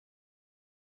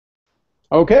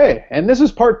Okay, and this is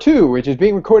part two, which is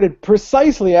being recorded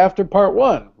precisely after part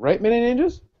one, right,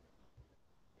 Manyninjas?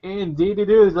 Indeed, it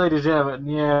is, ladies and gentlemen.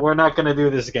 Yeah, we're not going to do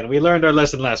this again. We learned our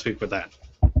lesson last week with that.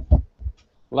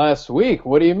 Last week,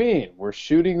 what do you mean? We're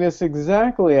shooting this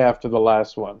exactly after the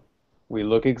last one. We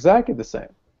look exactly the same.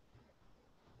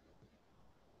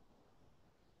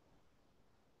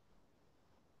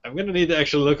 I'm going to need to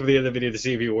actually look at the other video to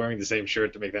see if you're wearing the same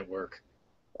shirt to make that work.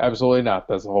 Absolutely not.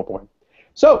 That's the whole point.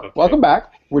 So, Okay. welcome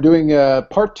back. We're doing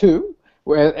part two.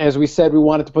 Where, as we said, we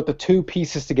wanted to put the two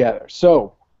pieces together.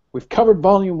 So, we've covered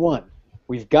volume one.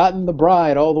 We've gotten the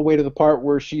bride all the way to the part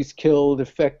where she's killed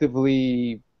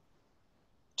effectively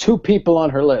two people on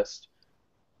her list.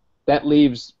 That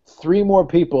leaves three more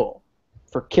people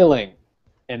for killing.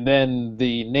 And then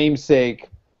the namesake,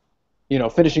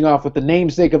 finishing off with the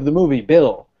namesake of the movie,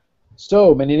 Bill.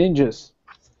 So, Manyninjas,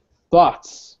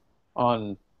 thoughts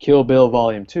on Kill Bill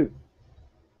Volume 2?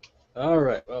 All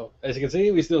right. Well, as you can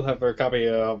see, we still have our copy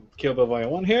of Kill Bill Volume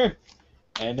 1 here.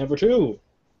 And number 2,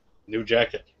 New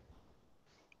Jacket.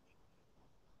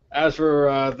 As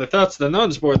for the thoughts, the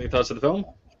non-spoiling thoughts of the film,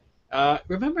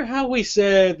 remember how we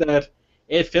said that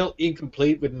it felt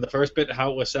incomplete within the first bit,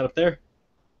 how it was set up there?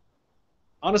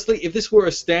 Honestly, if this were a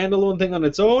standalone thing on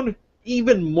its own,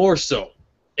 even more so,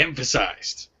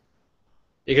 emphasized.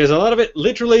 Because a lot of it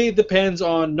literally depends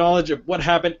on knowledge of what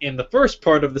happened in the first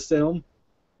part of the film,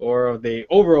 or of the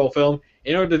overall film,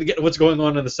 in order to get what's going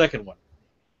on in the second one.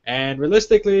 And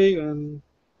realistically,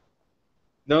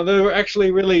 no, there were actually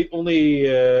really only,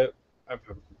 if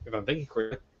I'm thinking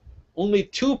correctly, only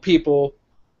two people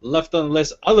left on the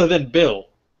list other than Bill.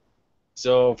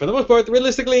 So, for the most part,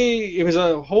 realistically, it was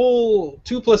a whole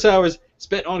 2+ hours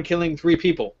spent on killing 3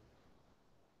 people.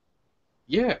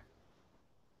 Yeah.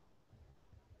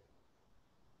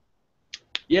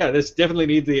 Yeah, this definitely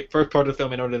needs the first part of the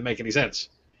film in order to make any sense.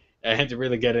 And to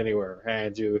really get anywhere.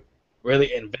 And to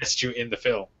really invest you in the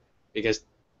film. Because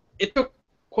it took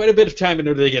quite a bit of time in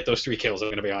order to get those 3 kills, I'm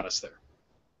going to be honest there.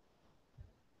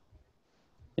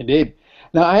 Indeed.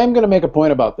 Now, I am going to make a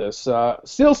point about this.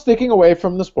 Still sticking away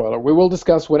from the spoiler. We will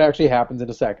discuss what actually happens in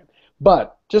a second.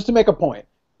 But, just to make a point,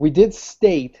 we did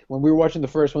state when we were watching the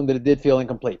first one that it did feel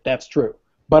incomplete. That's true.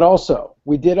 But also,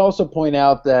 we did also point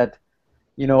out that,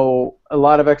 a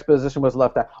lot of exposition was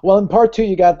left out. Well, in part two,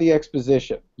 you got the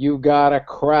exposition. You got a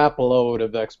crap load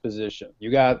of exposition. You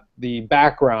got the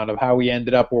background of how we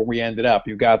ended up where we ended up.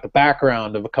 You got the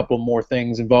background of a couple more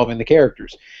things involving the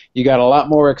characters. You got a lot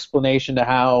more explanation to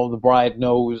how the bride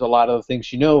knows a lot of the things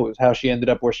she knows, how she ended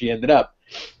up where she ended up.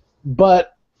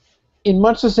 But in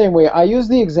much the same way, I use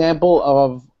the example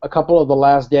of a couple of the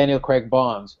last Daniel Craig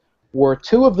Bonds, where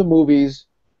two of the movies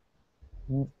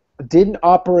didn't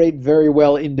operate very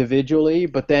well individually,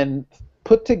 but then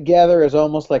put together as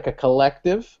almost like a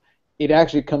collective, it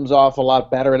actually comes off a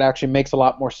lot better. It actually makes a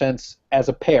lot more sense as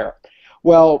a pair.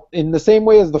 Well, in the same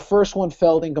way as the first one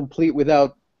felt incomplete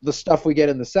without the stuff we get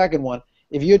in the second one,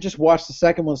 if you had just watched the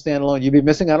second one standalone, you'd be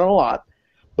missing out on a lot.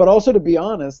 But also, to be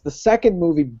honest, the second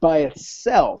movie by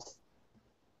itself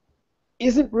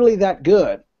isn't really that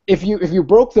good. If you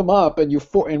broke them up and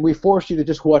we forced you to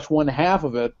just watch one half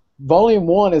of it, Volume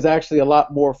 1 is actually a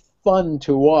lot more fun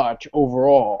to watch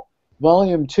overall.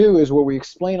 Volume 2 is where we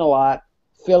explain a lot,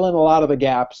 fill in a lot of the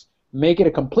gaps, make it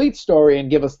a complete story,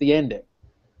 and give us the ending.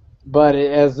 But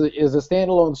as a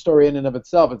standalone story in and of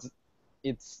itself,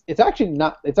 it's actually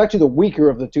not. It's actually the weaker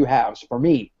of the two halves for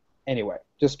me, anyway.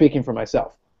 Just speaking for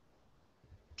myself.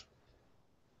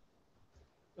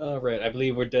 All right, I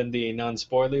believe we're done the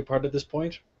non-spoiler part at this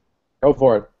point. Go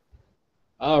for it.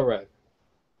 All right.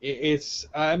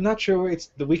 I'm not sure it's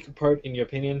the weaker part in your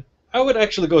opinion. I would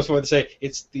actually go as far to say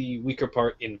it's the weaker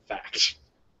part in fact.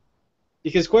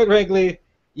 Because quite frankly,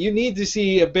 you need to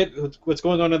see a bit what's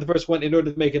going on in the first one in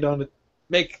order to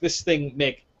make this thing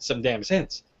make some damn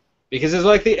sense. Because it's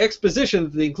like the exposition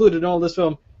that they included in all this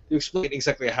film to explain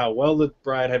exactly how well the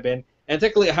bride had been, and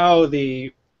technically how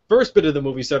the first bit of the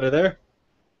movie started there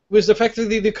was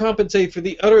effectively to compensate for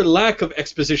the utter lack of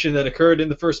exposition that occurred in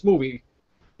the first movie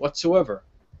whatsoever.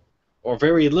 Or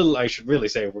very little, I should really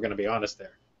say, if we're going to be honest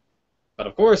there. But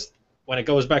of course, when it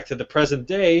goes back to the present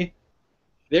day,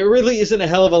 there really isn't a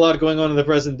hell of a lot going on in the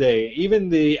present day. Even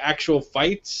the actual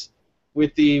fights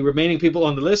with the remaining people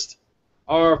on the list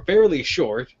are fairly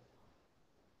short.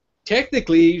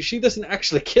 Technically, she doesn't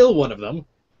actually kill one of them.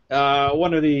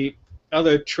 One of the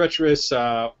other treacherous,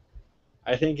 I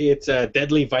think it's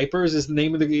Deadly Vipers is the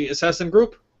name of the assassin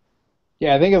group.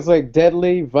 Yeah, I think it's like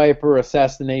Deadly Viper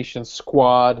Assassination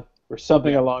Squad or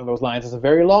something along those lines. It's a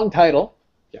very long title.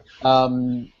 Yeah.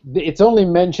 It's only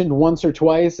mentioned once or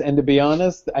twice, and to be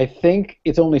honest, I think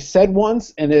it's only said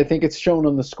once, and I think it's shown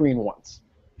on the screen once.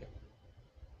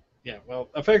 Yeah. Well,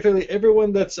 effectively,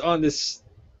 everyone that's on this,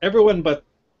 everyone but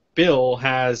Bill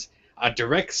has a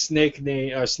direct snake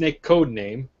name, snake code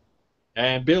name,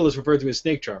 and Bill is referred to as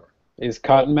Snake Charmer. Is So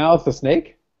Cottonmouth a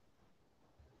snake?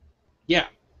 yeah,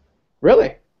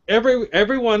 Really?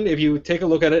 everyone, if you take a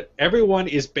look at it, everyone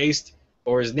is based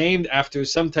or is named after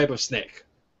some type of snake.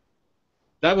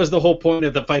 That was the whole point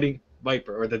of the fighting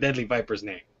viper or the deadly viper's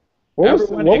name.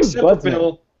 Everyone What was except for Bud's name?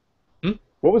 Bill. Hmm?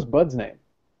 What was Bud's name?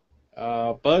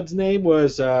 Bud's name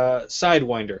was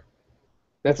Sidewinder.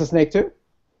 That's a snake too?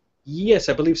 Yes,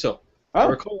 I believe so. I Oh,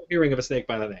 recall hearing of a snake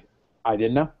by that name. I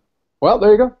didn't know. Well,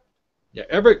 there you go. Yeah,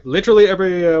 literally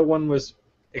every one was,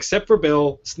 except for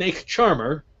Bill, Snake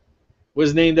Charmer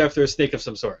was named after a snake of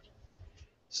some sort.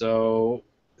 So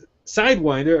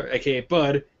Sidewinder, aka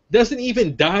Bud, doesn't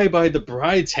even die by the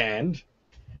bride's hand.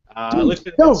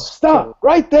 Dude, no, stop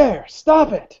right there.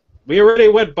 Stop it. We already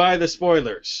went by the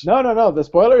spoilers. No, no, no. The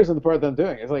spoiler isn't the part that I'm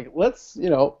doing. It's like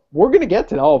we're gonna get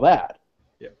to all that.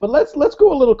 Yeah. But let's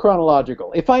go a little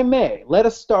chronological, if I may. Let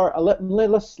us start. Let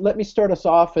me start us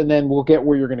off, and then we'll get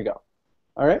where you're gonna go.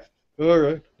 All right. All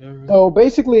right. All right. So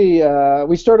basically,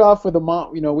 we start off with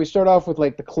we start off with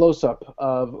like the close-up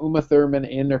of Uma Thurman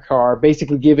in her car,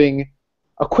 basically giving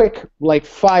a quick like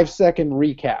 5-second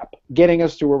recap, getting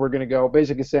us to where we're gonna go,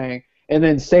 basically saying, and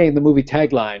then saying the movie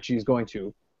tagline, she's going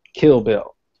to kill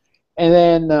Bill. And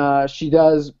then she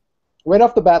does, right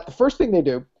off the bat, the first thing they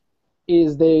do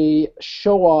is they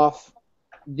show off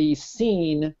the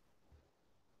scene.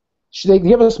 They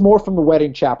give us more from the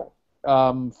wedding chapel,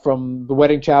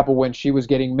 when she was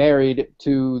getting married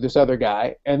to this other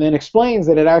guy, and then explains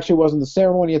that it actually wasn't the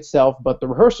ceremony itself, but the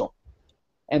rehearsal.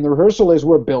 And the rehearsal is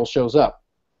where Bill shows up.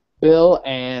 Bill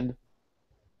and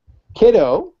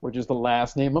Kiddo, which is the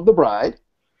last name of the bride.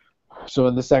 So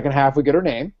in the second half, we get her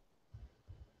name.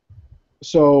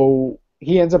 So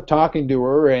he ends up talking to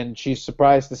her, and she's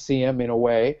surprised to see him in a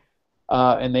way.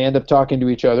 And they end up talking to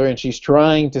each other, and she's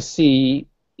trying to see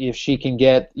if she can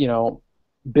get,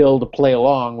 Bill to play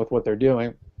along with what they're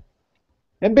doing.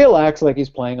 And Bill acts like he's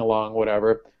playing along,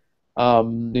 whatever.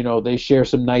 They share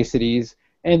some niceties.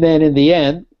 And then in the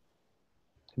end,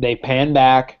 they pan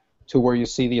back to where you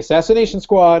see the assassination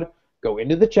squad go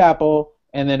into the chapel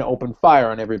and then open fire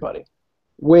on everybody,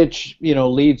 which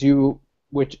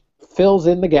which fills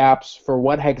in the gaps for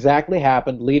what exactly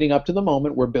happened leading up to the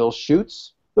moment where Bill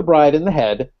shoots the bride in the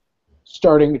head,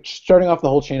 starting off the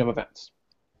whole chain of events.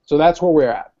 So that's where we're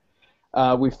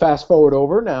at. We fast forward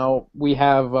over now. We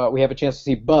have a chance to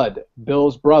see Bud,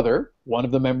 Bill's brother, one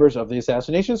of the members of the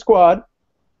assassination squad.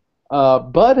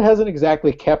 Bud hasn't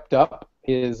exactly kept up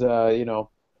his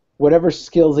whatever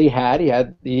skills he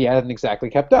hadn't exactly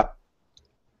kept up.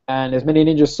 And as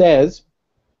Manyninjas says,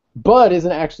 Bud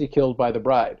isn't actually killed by the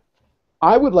bride.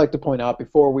 I would like to point out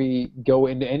before we go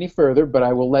into any further, but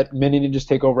I will let Manyninjas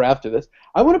take over after this,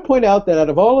 I want to point out that out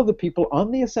of all of the people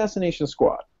on the assassination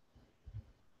squad,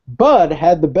 Bud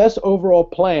had the best overall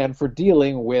plan for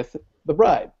dealing with the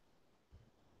bride.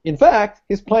 In fact,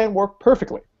 his plan worked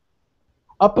perfectly.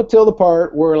 Up until the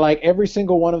part where, like every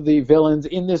single one of the villains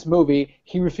in this movie,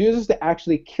 he refuses to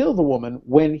actually kill the woman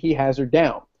when he has her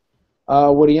down.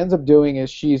 What he ends up doing is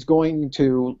she's going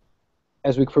to,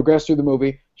 as we progress through the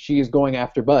movie, she is going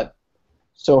after Bud.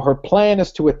 So her plan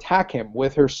is to attack him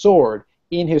with her sword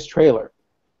in his trailer.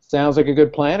 Sounds like a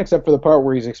good plan, except for the part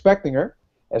where he's expecting her.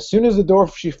 As soon as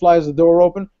she flies the door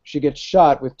open, she gets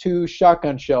shot with 2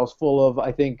 shotgun shells full of,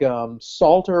 I think,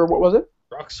 salt, or what was it?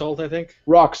 Rock salt, I think.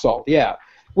 Rock salt, yeah.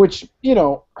 Which,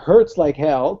 hurts like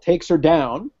hell, takes her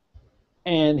down,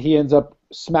 and he ends up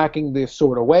smacking the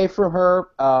sword away from her,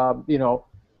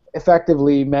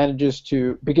 effectively manages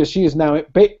to, because she is now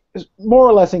more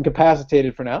or less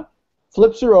incapacitated for now,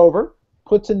 flips her over,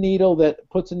 puts a needle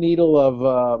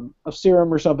of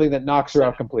serum or something that knocks her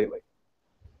out completely.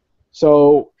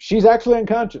 So she's actually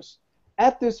unconscious.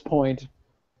 At this point,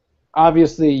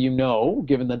 obviously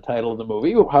given the title of the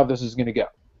movie, how this is going to go.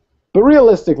 But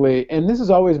realistically, and this is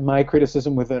always my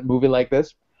criticism with a movie like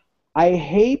this, I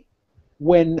hate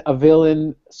when a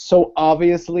villain so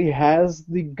obviously has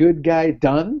the good guy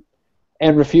done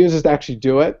and refuses to actually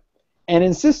do it and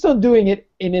insists on doing it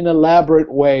in an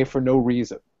elaborate way for no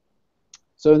reason.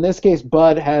 So in this case,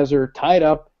 Bud has her tied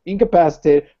up,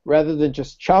 incapacitated, rather than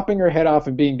just chopping her head off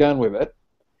and being done with it.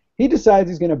 He decides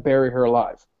he's going to bury her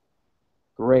alive.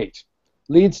 Great.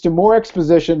 Leads to more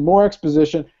exposition,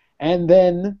 and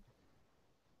then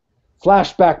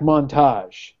flashback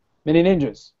montage.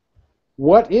 Manyninjas,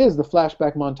 what is the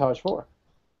flashback montage for?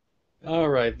 All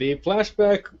right. The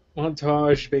flashback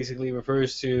montage basically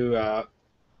refers to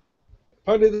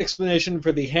part of the explanation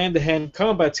for the hand-to-hand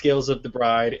combat skills of the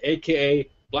bride, aka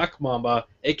Black Mamba,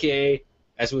 aka,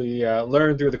 as we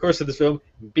learn through the course of this film,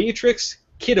 Beatrix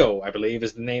Kiddo, I believe,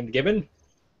 is the name given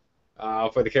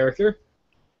for the character.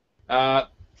 Uh,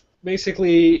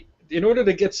 Basically, in order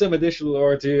to get some additional,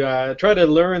 or to try to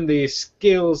learn the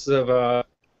skills of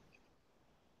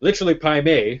literally Pai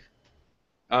Mei,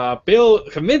 Bill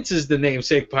convinces the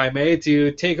namesake Pai Mei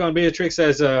to take on Beatrix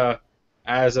as a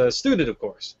student, of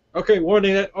course. Okay,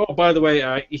 warning that. Oh, by the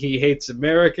way, he hates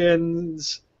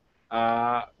Americans.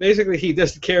 Basically, he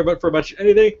doesn't care about for much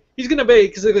anything. He's gonna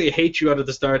basically hate you out of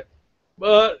the start,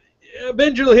 but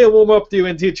eventually he'll warm up to you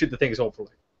and teach you the things,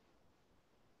 hopefully.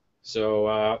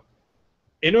 So,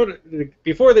 in order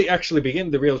before they actually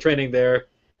begin the real training, there,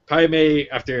 Pai Mei,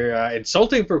 after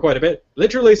insulting for quite a bit,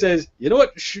 literally says, "You know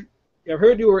what? I've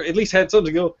heard you were at least had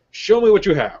something to go. Show me what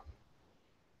you have."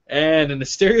 And in a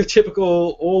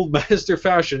stereotypical old master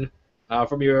fashion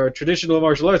from your traditional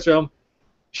martial arts film,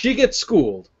 she gets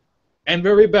schooled, and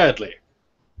very badly.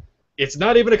 It's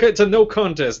not even it's a no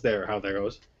contest there, how that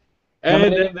goes. Now,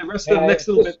 And then the rest of the next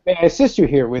little bit, may I assist you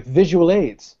here with visual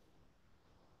aids?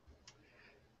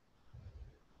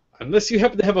 unless you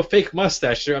happen to have a fake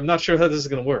mustache, I'm not sure how this is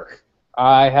going to work.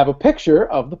 I have a picture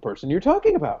of the person you're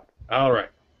talking about. All right.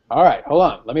 All right, hold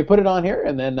on. Let me put it on here,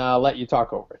 and then let you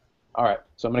talk over it. All right,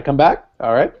 so I'm going to come back.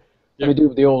 All right. Let me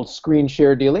do the old screen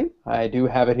share dealing. I do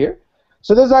have it here.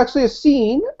 So there's actually a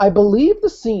scene, I believe the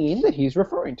scene that he's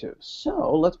referring to.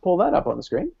 So let's pull that up on the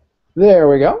screen. There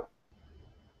we go.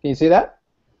 Can you see that?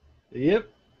 Yep.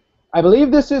 I believe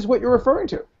this is what you're referring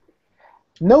to.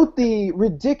 Note the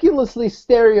ridiculously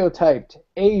stereotyped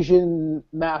Asian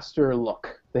master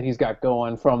look that he's got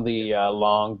going, from the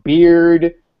long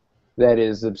beard that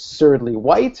is absurdly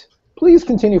white. Please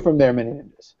continue from there,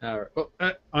 Manyninjas. All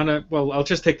right. Well, I'll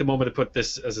just take the moment to put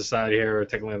this as a side here, or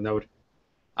take a little note.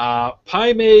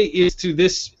 Pai Mei is to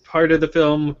this part of the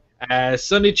film as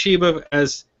Sonny Chiba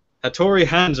as Hattori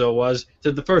Hanzo was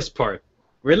to the first part.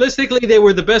 Realistically, they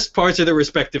were the best parts of their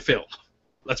respective film.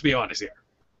 Let's be honest here.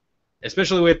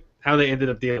 Especially with how they ended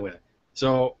up dealing with it.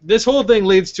 So this whole thing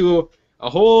leads to a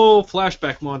whole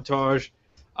flashback montage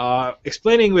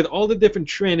explaining with all the different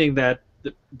training that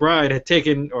the bride had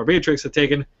taken, or Beatrix had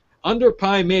taken, under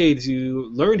Pai Mei to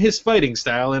learn his fighting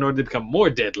style in order to become more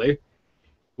deadly,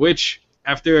 which,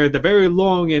 after the very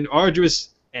long and arduous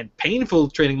and painful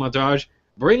training montage,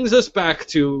 brings us back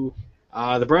to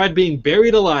the bride being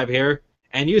buried alive here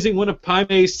and using one of Pai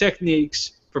Mei's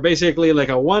techniques for basically like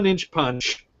a 1-inch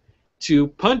punch to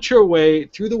punch her way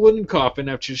through the wooden coffin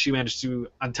after she managed to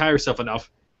untie herself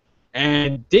enough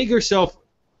and dig herself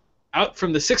out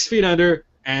from the 6 feet under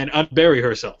and unbury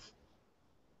herself.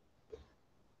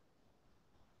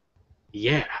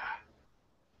 Yeah,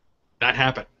 that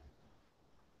happened.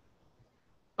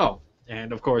 Oh,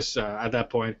 and of course, at that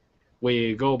point,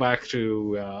 we go back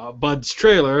to Bud's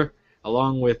trailer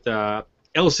along with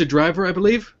Elsa Driver, I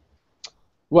believe.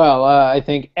 Well, I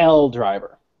think L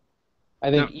driver. I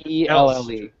think No,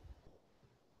 ELLE.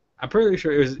 I'm pretty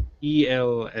sure it was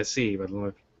ELSE,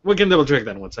 but we can double check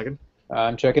that in 1 second.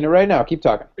 I'm checking it right now. Keep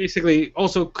talking. Basically,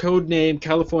 also codename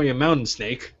California Mountain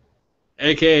Snake,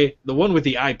 aka the one with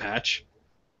the eye patch.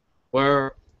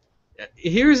 Where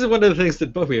here's one of the things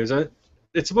that bug me is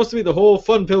it's supposed to be the whole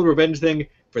fun-filled revenge thing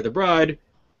for the bride,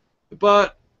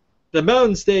 but the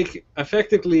Mountain Snake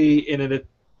effectively in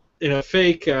a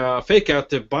fake out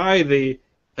to buy the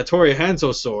Hattori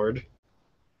Hanzo sword,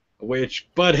 which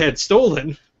Bud had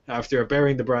stolen after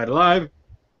burying the bride alive.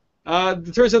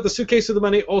 It turns out the suitcase with the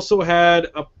money also had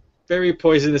a very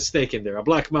poisonous snake in there, a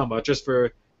black mamba, just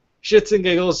for shits and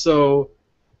giggles. So,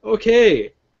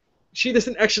 okay, she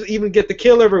doesn't actually even get to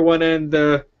kill everyone,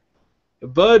 and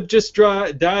Bud just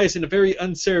dies in a very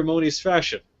unceremonious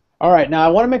fashion. All right, now I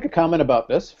want to make a comment about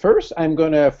this. First, I'm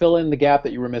going to fill in the gap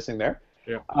that you were missing there.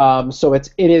 Yeah. So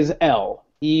it is L,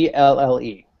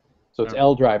 ELLE. So it's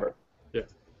L driver. Yeah.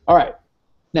 All right.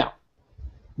 Now,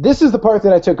 this is the part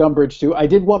that I took umbrage to. I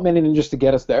did want Manyninjas to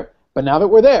get us there, but now that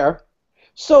we're there,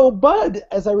 so Bud,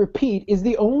 as I repeat, is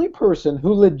the only person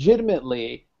who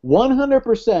legitimately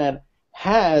 100%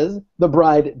 has the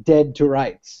bride dead to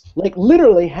rights. Like,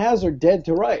 literally has her dead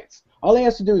to rights. All he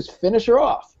has to do is finish her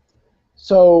off.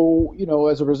 So, you know,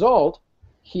 as a result,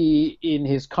 he, in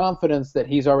his confidence that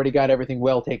he's already got everything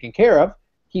well taken care of,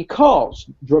 he calls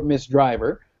Miss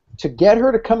Driver to get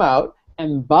her to come out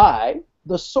and buy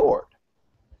the sword,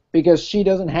 because she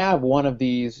doesn't have one of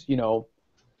these, you know,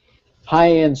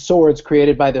 high-end swords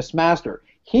created by this master.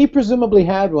 He presumably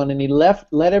had one, and he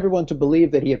led everyone to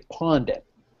believe that he had pawned it.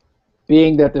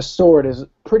 being that the sword is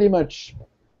pretty much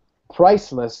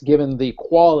priceless given the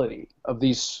quality of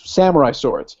these samurai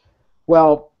swords.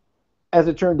 Well, as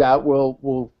it turned out,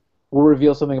 we'll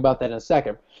reveal something about that in a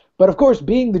second. But of course,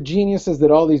 being the geniuses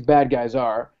that all these bad guys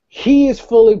are, he is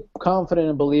fully confident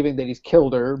in believing that he's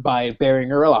killed her by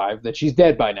burying her alive, that she's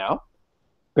dead by now,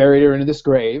 buried her in this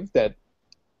grave that,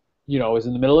 is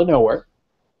in the middle of nowhere.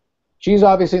 She's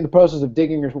obviously in the process of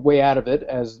digging her way out of it,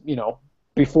 as,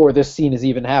 before this scene is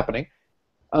even happening.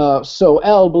 So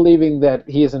L, believing that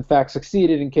he has in fact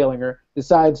succeeded in killing her,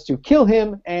 decides to kill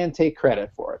him and take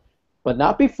credit for it. But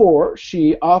not before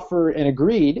she offered and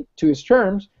agreed to his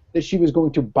terms that she was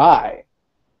going to buy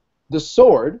the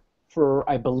sword for,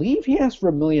 I believe he asked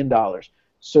for $1 million.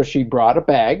 So she brought a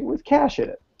bag with cash in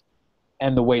it.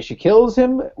 And the way she kills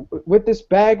him with this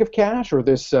bag of cash, or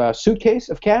this suitcase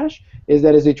of cash, is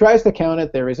that as he tries to count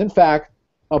it, there is in fact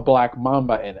a black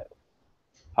mamba in it.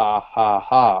 Ha ha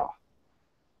ha.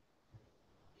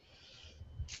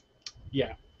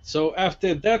 Yeah. So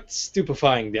after that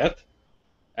stupefying death,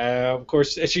 of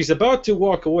course, as she's about to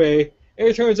walk away,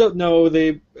 it turns out no,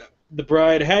 the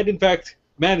bride had in fact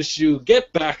managed to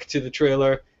get back to the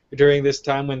trailer during this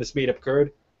time when this meetup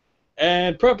occurred,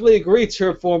 and promptly greets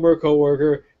her former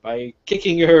co-worker by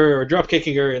kicking her or drop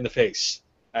kicking her in the face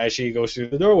as she goes through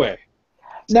the doorway.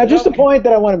 Now, just a point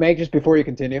that I want to make just before you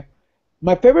continue.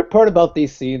 My favorite part about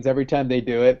these scenes every time they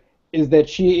do it is that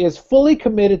she is fully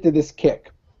committed to this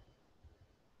kick.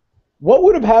 What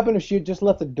would have happened if she had just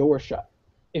left the door shut?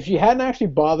 If she hadn't actually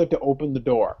bothered to open the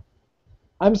door?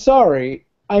 I'm sorry,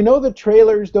 I know the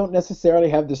trailers don't necessarily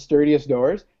have the sturdiest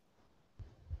doors,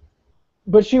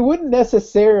 but she wouldn't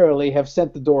necessarily have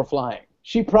sent the door flying.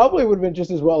 She probably would have been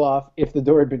just as well off if the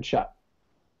door had been shut.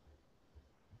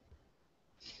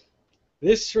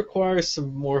 This requires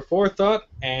some more forethought,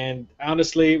 and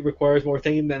honestly requires more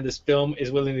thinking than this film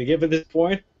is willing to give at this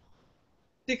point.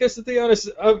 Because to be honest,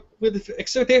 with I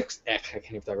can't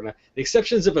even talk about that. The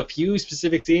exceptions of a few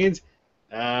specific scenes,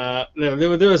 there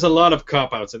was a lot of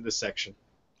cop-outs in this section.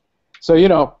 So,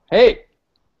 hey,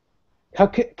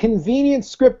 convenient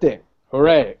scripting.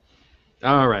 Hooray.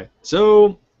 All right.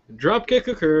 So, dropkick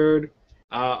occurred.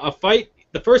 A fight,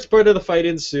 the first part of the fight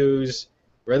ensues.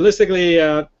 Realistically,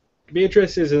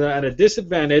 Beatrice is at a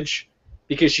disadvantage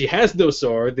because she has no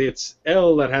sword. It's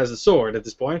Elle that has the sword at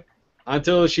this point.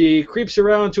 Until she creeps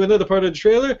around to another part of the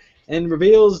trailer and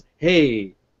reveals,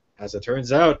 hey, as it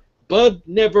turns out, Bud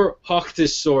never hawked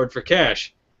his sword for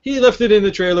cash. He left it in the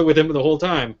trailer with him the whole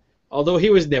time, although he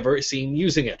was never seen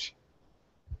using it.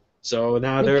 So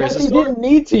now there is a Because he didn't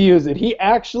need to use it. He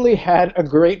actually had a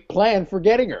great plan for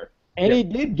getting her. And he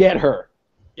did get her.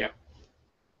 Yeah.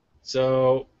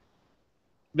 So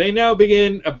they now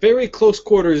begin a very close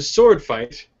quarters sword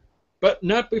fight, but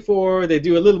not before they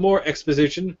do a little more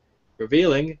exposition,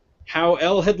 revealing how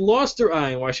Elle had lost her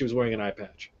eye while she was wearing an eye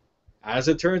patch. As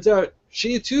it turns out,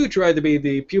 she too tried to be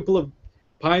the pupil of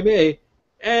Pai Mei,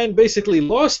 and basically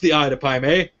lost the eye to Pai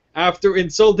Mei after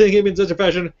insulting him in such a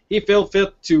fashion he felt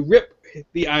fit to rip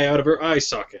the eye out of her eye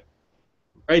socket.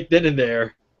 Right then and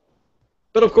there.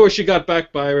 But of course she got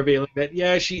back by revealing that,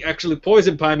 yeah, she actually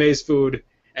poisoned Pai Mei's food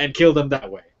and killed him that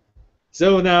way.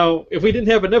 So now, if we didn't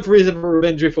have enough reason for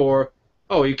revenge before,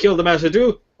 oh, you killed the master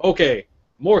too? Okay,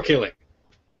 more killing.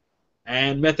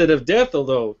 And method of death,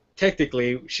 although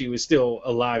technically she was still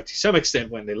alive to some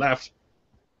extent when they left,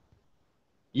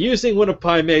 using one of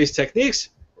Pai Mei's techniques,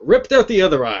 ripped out the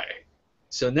other eye.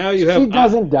 So now you have... She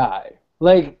doesn't die.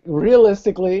 Like,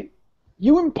 realistically,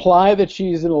 you imply that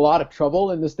she's in a lot of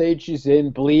trouble in the stage she's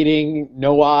in, bleeding,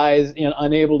 no eyes,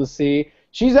 unable to see.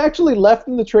 She's actually left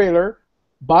in the trailer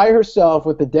by herself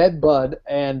with the dead Bud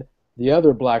and the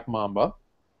other Black Mamba.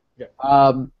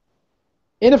 Yeah.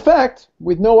 In effect,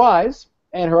 with no eyes,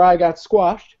 and her eye got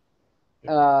squashed.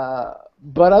 But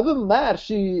other than that,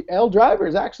 Elle Driver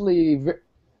is actually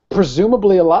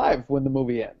presumably alive when the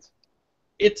movie ends.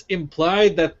 It's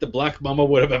implied that the Black Mamba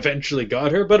would have eventually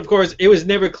got her, but of course it was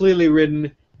never clearly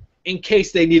written in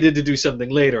case they needed to do something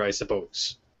later, I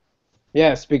suppose.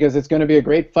 Yes, because it's going to be a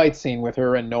great fight scene with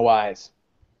her and no eyes.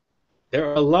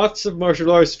 There are lots of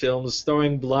martial arts films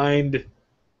starring blind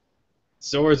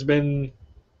swordsmen,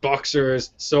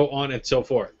 boxers, so on and so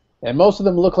forth. And most of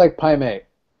them look like Pai Mei.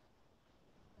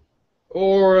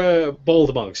 Or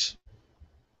bold monks.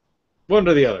 One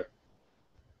or the other.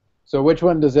 So which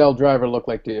one does Elle Driver look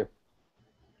like to you?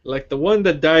 Like the one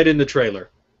that died in the trailer.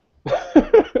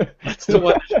 That's the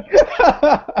one.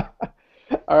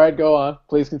 All right, go on.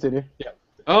 Please continue. Yeah.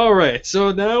 All right,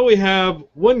 so now we have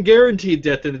one guaranteed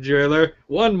death in the trailer,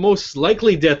 one most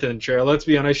likely death in the trailer. Let's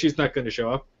be honest, she's not going to show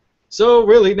up. So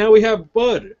really, now we have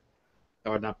Bud.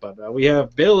 or not Bud. We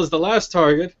have Bill as the last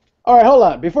target. All right, hold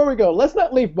on. Before we go, let's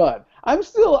not leave Bud. I'm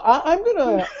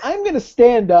gonna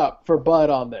stand up for Bud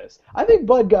on this. I think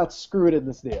Bud got screwed in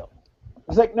this deal.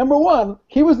 It's like, number one,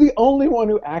 he was the only one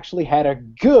who actually had a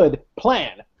good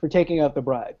plan for taking out the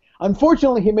bride.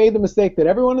 Unfortunately, he made the mistake that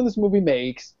everyone in this movie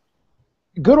makes.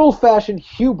 Good old-fashioned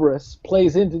hubris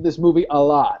plays into this movie a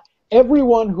lot.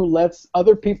 Everyone who lets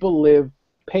other people live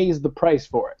pays the price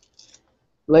for it.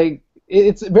 Like,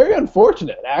 it's very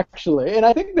unfortunate, actually, and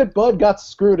I think that Bud got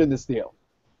screwed in this deal.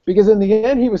 Because in the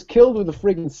end, he was killed with a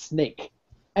friggin' snake.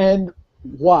 And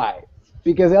why?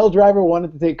 Because L. Driver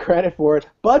wanted to take credit for it.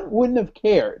 Bud wouldn't have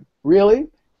cared, really,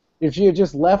 if she had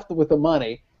just left with the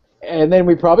money. And then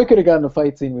we probably could have gotten a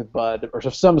fight scene with Bud, or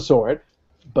of some sort,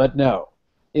 but no.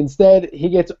 Instead, he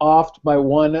gets offed by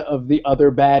one of the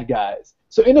other bad guys.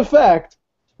 So in effect,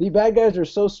 the bad guys are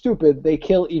so stupid, they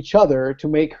kill each other to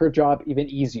make her job even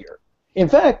easier. In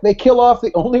fact, they kill off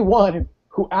the only one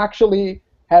who actually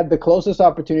had the closest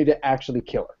opportunity to actually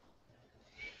kill her.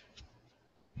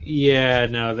 Yeah,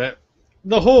 no,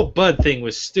 the whole Bud thing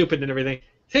was stupid and everything.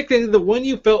 Technically, the one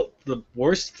you felt the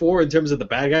worst for in terms of the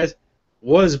bad guys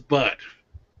was Bud.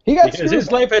 He got Because screwed.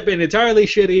 his life had been entirely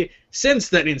shitty since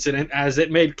that incident, as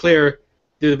it made clear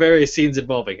through the various scenes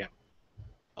involving him.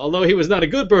 Although he was not a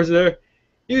good person there,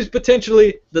 he was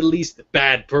potentially the least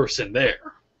bad person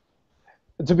there.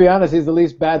 To be honest, he's the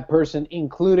least bad person,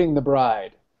 including the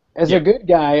bride. As Yeah. a good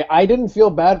guy, I didn't feel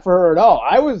bad for her at all.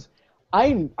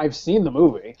 I've seen the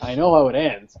movie. I know how it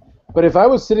ends. But if I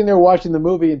was sitting there watching the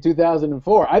movie in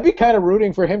 2004, I'd be kind of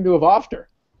rooting for him to have offed her.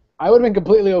 I would have been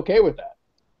completely okay with that.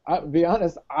 To be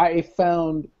honest, I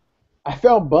found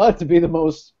Bud to be the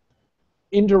most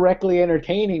indirectly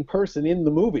entertaining person in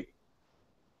the movie.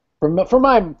 For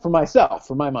myself,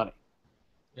 for my money.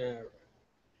 Yeah.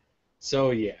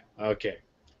 So, yeah, okay.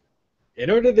 In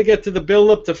order to get to the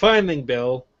build-up to finding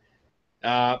Bill,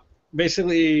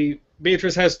 basically,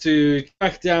 Beatrice has to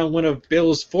track down one of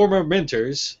Bill's former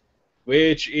mentors,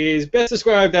 which is best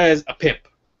described as a pimp.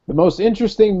 The most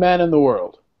interesting man in the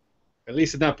world. At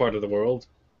least in that part of the world.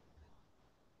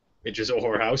 Which is a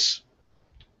whorehouse.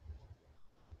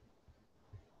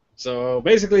 So,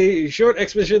 basically, short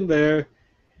exposition there,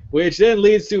 which then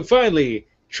leads to finally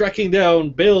tracking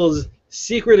down Bill's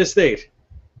secret estate,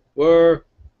 where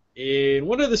in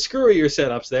one of the screwier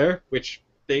setups there, which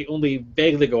they only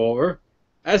vaguely go over,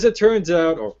 as it turns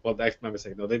out, or, well, that's my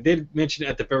mistake, no, they did mention it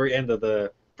at the very end of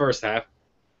the first half,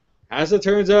 as it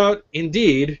turns out,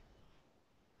 indeed,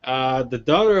 the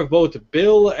daughter of both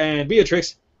Bill and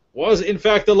Beatrix was in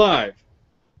fact alive.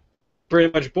 Pretty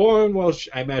much born while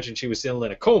I imagine she was still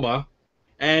in a coma,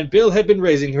 and Bill had been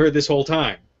raising her this whole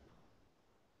time.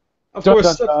 Of Dun,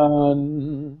 course, dun,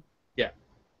 dun. yeah.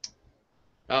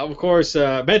 Of course,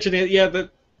 mentioning it, yeah,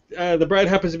 the bride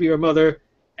happens to be her mother,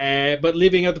 but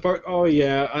leaving out the part, oh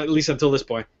yeah, at least until this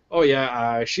point, oh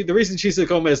yeah, the reason she's in a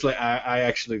coma is like, I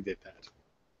actually did that.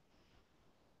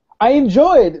 I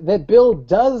enjoyed that Bill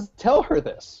does tell her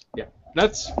this. Yeah,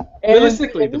 that's And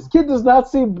realistically. this kid does not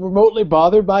seem remotely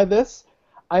bothered by this.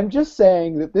 I'm just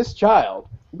saying that this child,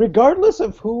 regardless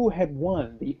of who had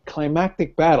won the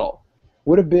climactic battle,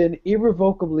 would have been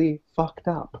irrevocably fucked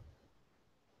up.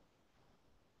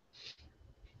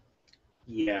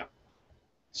 Yeah.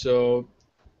 So,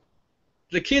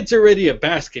 the kid's already a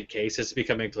basket case, it's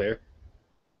becoming clear.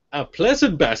 A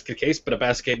pleasant basket case, but a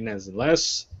basket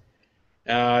nonetheless.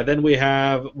 Then we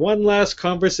have one last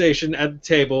conversation at the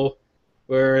table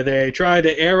where they try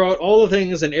to air out all the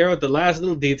things and air out the last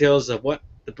little details of what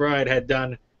the bride had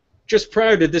done just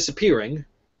prior to disappearing.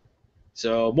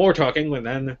 So, more talking, and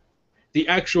then the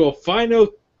actual final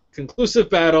conclusive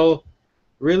battle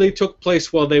really took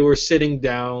place while they were sitting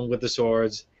down with the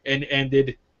swords and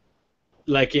ended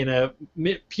like in a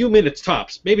few minutes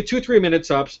tops, maybe 2-3 minutes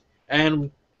tops, and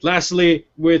lastly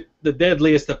with the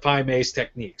deadliest of Pai Mei's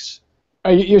techniques.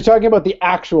 You're talking about the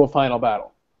actual final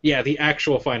battle. Yeah, the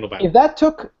actual final battle. If that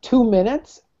took 2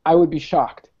 minutes, I would be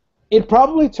shocked. It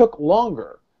probably took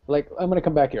longer. Like, I'm going to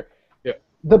come back here. Yeah.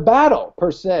 The battle,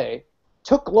 per se,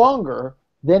 took longer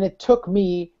than it took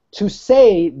me to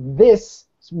say this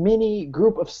mini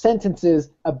group of sentences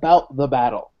about the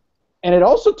battle. And it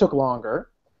also took longer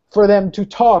for them to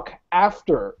talk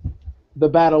after the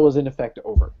battle was in effect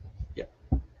over.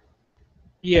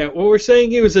 Yeah, well, we're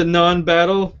saying it was a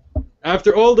non-battle.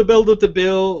 After all the build-up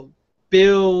to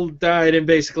Bill died in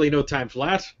basically no time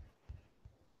flat.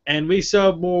 And we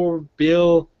saw more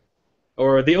Bill,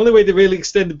 or the only way to really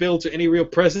extend Bill to any real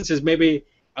presence is maybe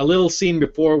a little scene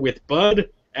before with Bud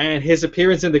and his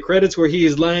appearance in the credits where he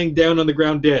is lying down on the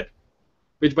ground dead.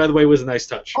 Which, by the way, was a nice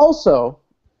touch. Also,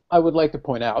 I would like to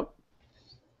point out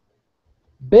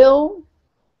Bill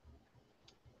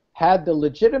had the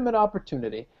legitimate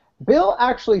opportunity. Bill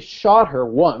actually shot her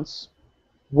once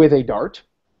with a dart,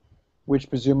 which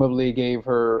presumably gave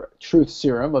her truth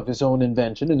serum of his own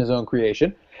invention and his own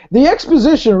creation. The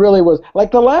exposition really was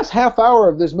like the last half hour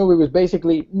of this movie was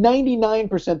basically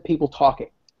 99% people talking.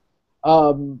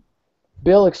 Um,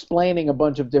 Bill explaining a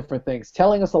bunch of different things,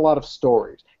 telling us a lot of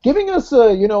stories, giving us,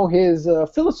 his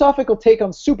philosophical take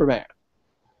on Superman.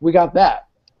 We got that.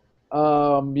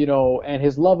 And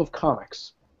his love of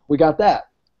comics. We got that.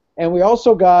 And we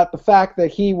also got the fact that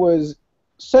he was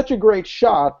such a great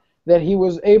shot that he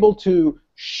was able to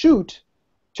shoot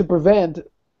to prevent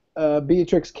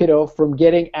Beatrix Kiddo from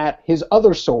getting at his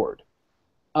other sword.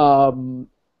 Once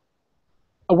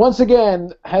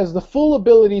again, has the full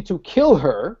ability to kill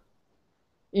her.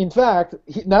 In fact,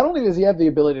 not only does he have the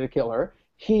ability to kill her,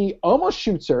 he almost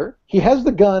shoots her. He has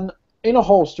the gun in a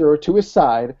holster to his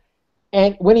side,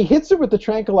 and when he hits her with the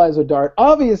tranquilizer dart,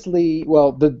 obviously,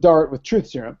 well, the dart with truth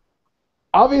serum,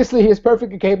 obviously he is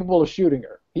perfectly capable of shooting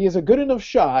her. He is a good enough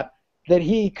shot that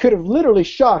he could have literally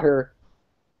shot her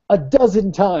a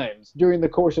dozen times during the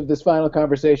course of this final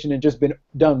conversation and just been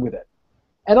done with it.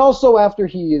 And also after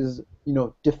he is,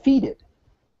 defeated.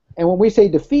 And when we say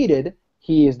defeated,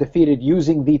 he is defeated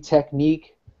using the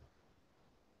technique.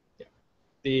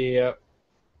 The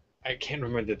I can't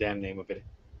remember the damn name of it.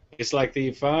 It's like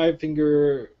the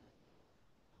five-finger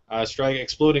strike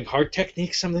exploding heart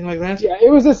technique, something like that. Yeah,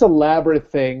 it was this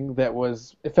elaborate thing that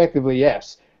was effectively,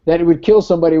 yes, that it would kill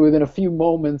somebody within a few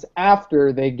moments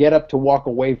after they get up to walk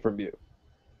away from you.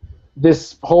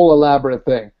 This whole elaborate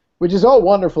thing, which is all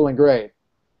wonderful and great.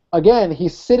 Again,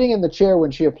 he's sitting in the chair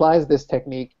when she applies this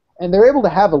technique, and they're able to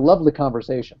have a lovely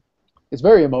conversation. It's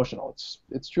very emotional.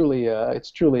 It's truly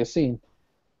a scene.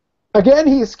 Again,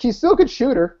 he still could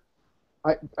shoot her.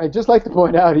 I just like to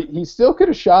point out he still could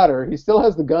have shot her. He still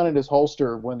has the gun in his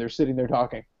holster when they're sitting there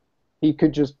talking. He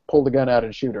could just pull the gun out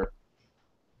and shoot her.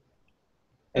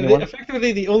 And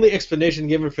effectively, the only explanation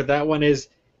given for that one is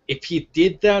if he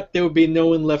did that, there would be no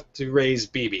one left to raise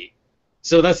BB.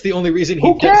 So that's the only reason he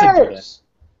Who doesn't do that. cares?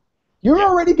 You're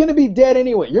already going to be dead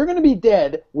anyway. You're going to be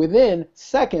dead within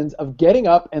seconds of getting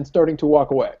up and starting to walk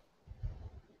away.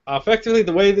 Effectively,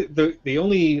 the way the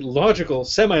only logical,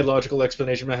 semi-logical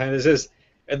explanation behind this is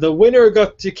the winner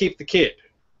got to keep the kid,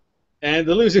 and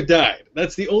the loser died.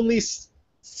 That's the only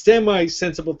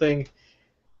semi-sensible thing.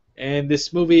 And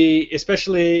this movie,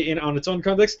 especially on its own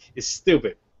context, is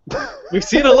stupid. We've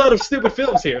seen a lot of stupid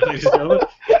films here, ladies and gentlemen.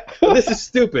 This is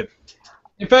stupid.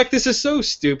 In fact, this is so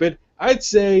stupid, I'd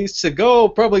say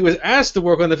Seagal probably was asked to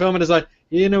work on the film and is like,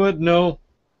 you know what, no.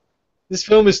 This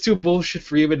film is too bullshit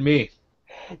for even me.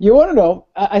 You want to know,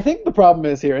 I think the problem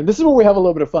is here, and this is where we have a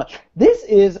little bit of fun. This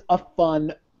is a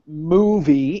fun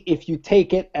movie if you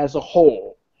take it as a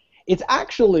whole. It's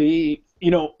actually,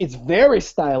 it's very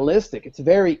stylistic. It's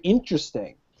very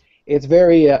interesting. It's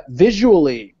very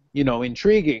visually,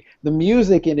 intriguing. The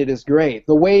music in it is great.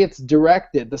 The way it's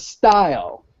directed, the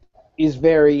style is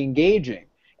very engaging.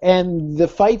 And the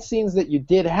fight scenes that you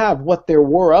did have, what there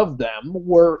were of them,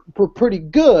 were pretty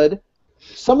good.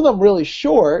 Some of them really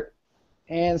short,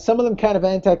 and some of them kind of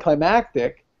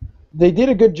anticlimactic. They did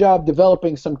a good job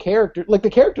developing some character. Like, the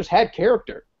characters had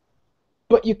character.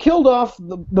 But you killed off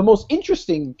the most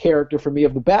interesting character for me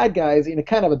of the bad guys in a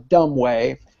kind of a dumb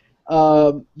way.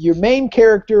 Your main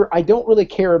character, I don't really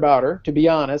care about her, to be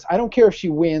honest. I don't care if she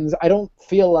wins. I don't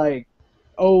feel like,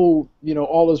 all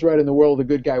is right in the world, the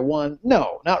good guy won.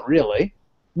 No, not really.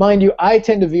 Mind you, I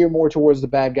tend to veer more towards the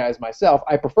bad guys myself.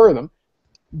 I prefer them.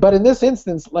 But in this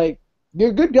instance,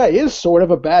 your good guy is sort of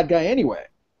a bad guy anyway.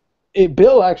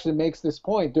 Bill actually makes this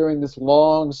point during this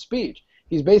long speech.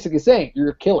 He's basically saying, you're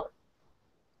a killer.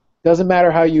 Doesn't matter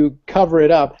how you cover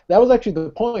it up. That was actually the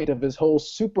point of his whole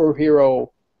superhero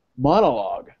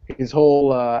monologue, his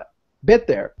whole bit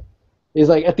there. Is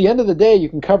like, at the end of the day, you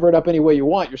can cover it up any way you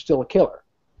want, you're still a killer.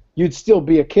 You'd still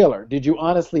be a killer. Did you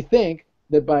honestly think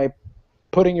that by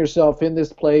putting yourself in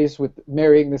this place with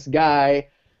marrying this guy,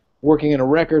 working in a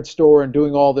record store and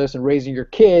doing all this and raising your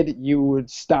kid, you would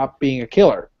stop being a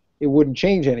killer? It wouldn't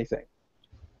change anything.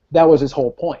 That was his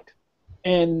whole point.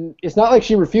 And it's not like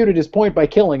she refuted his point by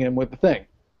killing him with the thing.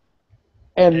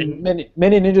 And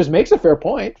Manyninjas makes a fair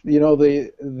point. The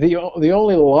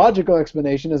only logical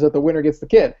explanation is that the winner gets the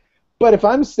kid. But if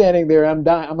I'm standing there, I'm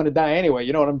going to die anyway.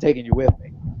 You know what? I'm taking you with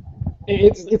me.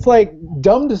 It's like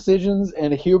dumb decisions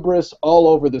and hubris all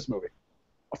over this movie.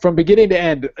 From beginning to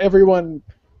end,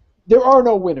 there are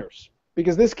no winners.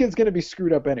 Because this kid's going to be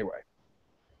screwed up anyway.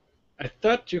 I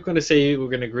thought you were going to say you were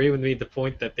going to agree with me the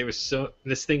point that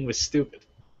this thing was stupid.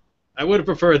 I would have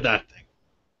preferred that thing.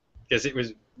 because it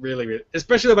was really, really,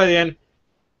 especially by the end.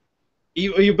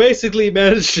 You basically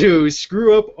managed to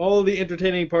screw up all the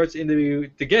entertaining parts to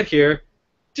get here,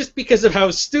 just because of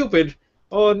how stupid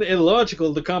and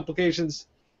illogical the complications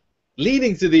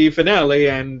leading to the finale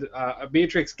and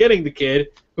Beatrix getting the kid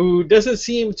who doesn't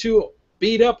seem too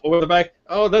beat up over the back.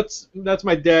 Oh, that's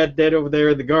my dad dead over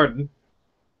there in the garden,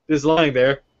 just lying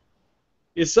there.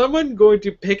 Is someone going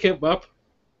to pick him up?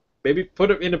 Maybe put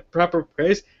him in a proper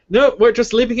place? No, we're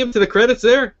just leaving him to the credits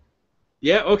there.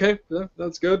 Yeah, okay,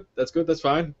 that's good. That's good. That's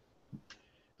fine.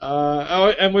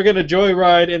 And we're gonna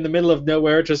joyride in the middle of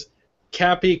nowhere, just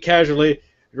casually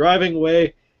driving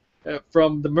away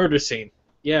from the murder scene.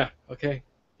 Yeah, okay,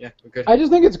 yeah, we're good. I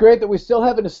just think it's great that we still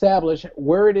haven't established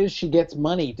where it is she gets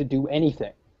money to do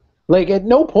anything. Like, at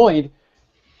no point,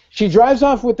 she drives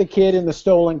off with the kid in the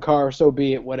stolen car, so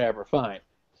be it, whatever, fine.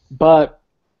 But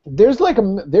there is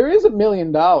 $1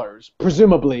 million,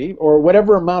 presumably, or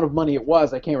whatever amount of money it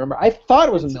was. I can't remember. I thought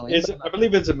it was $1 million. I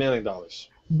believe it's $1 million.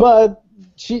 But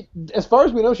she, as far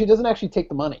as we know, she doesn't actually take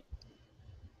the money.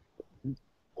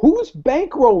 Who's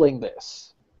bankrolling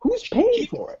this? Who's paying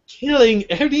for it? Killing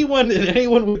anyone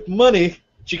with money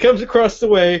she comes across the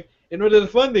way in order to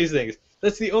fund these things.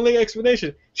 That's the only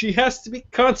explanation. She has to be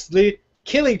constantly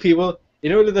killing people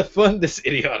in order to fund this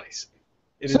idiotics.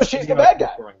 So she's the bad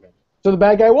guy. So the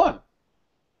bad guy won.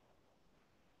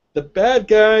 The bad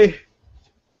guy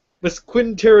was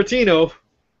Quentin Tarantino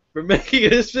for making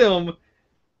this film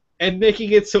and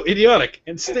making it so idiotic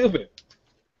and stupid.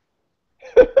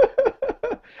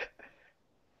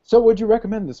 So would you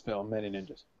recommend this film,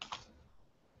 Manyninjas?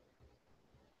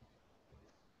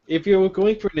 If you're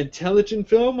going for an intelligent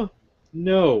film,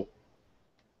 no.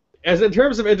 As in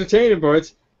terms of entertaining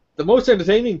parts, the most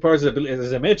entertaining parts,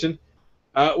 as I mentioned,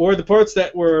 were the parts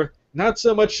that were not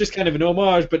so much just kind of an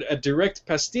homage, but a direct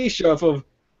pastiche off of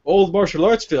old martial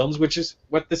arts films, which is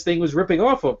what this thing was ripping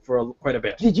off of for quite a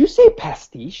bit. Did you say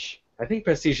pastiche? I think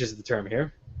pastiche is the term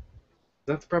here. Is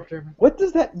that the proper term? What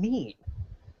does that mean?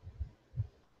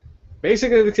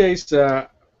 Basically the case, I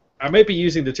might be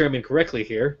using the term incorrectly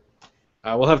here.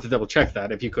 We'll have to double check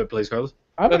that, if you could, please, Carlos.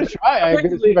 I'm going to try. I'm going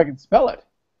to see if I can spell it.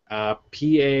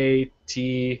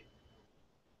 P-A-T...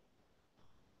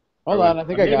 Hold on, I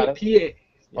think I got it. P-A...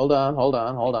 Hold on.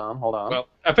 Well,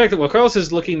 effectively, Carlos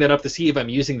is looking that up to see if I'm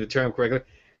using the term correctly.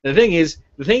 The thing is,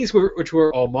 the things which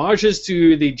were homages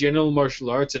to the general martial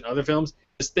arts and other films,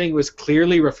 this thing was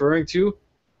clearly referring to,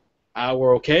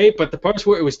 were okay, but the parts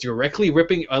where it was directly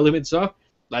ripping elements off,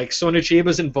 like Sonya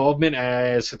Chiba's involvement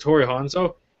as Hattori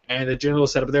Hanzo, and the general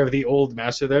setup there of the old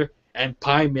master there, and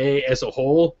Pai Mei as a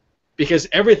whole, because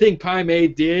everything Pai Mei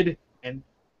did and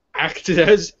acted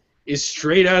as is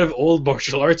straight out of old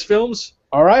martial arts films.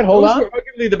 All right, hold on. Those were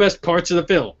arguably the best parts of the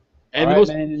film. And all the most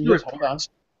right, man, just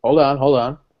hold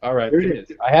on. All right. Here it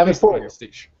is. I have it for you.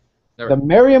 Right. The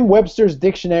Merriam-Webster's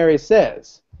dictionary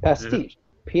says pastiche,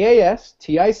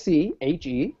 P-A-S-T-I-C-H-E,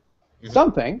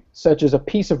 something, such as a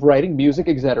piece of writing, music,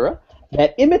 etc.,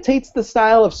 that imitates the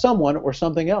style of someone or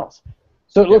something else.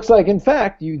 So it looks like, in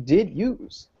fact, you did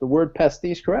use the word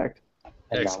pastiche correct.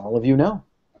 And now all of you know.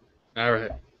 All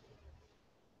right.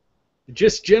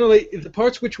 Just generally, the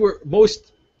parts which were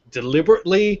most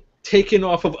deliberately taken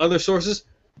off of other sources,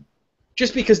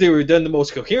 just because they were done the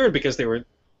most coherent, because they were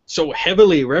so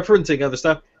heavily referencing other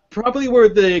stuff, probably were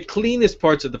the cleanest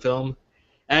parts of the film.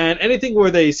 And anything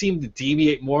where they seemed to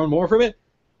deviate more and more from it,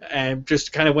 and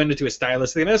just kind of went into a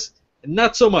stylisticness,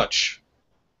 not so much.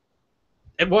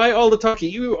 And why all the talking?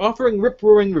 You were offering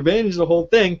rip-roaring revenge, the whole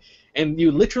thing, and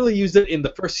you literally used it in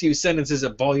the first few sentences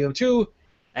of Volume 2,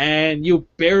 and you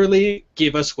barely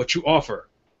give us what you offer.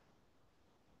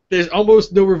 There's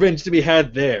almost no revenge to be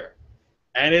had there.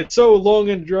 And it's so long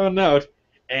and drawn out,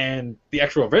 and the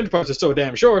actual revenge parts are so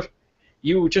damn short,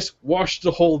 you just wash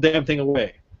the whole damn thing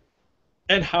away.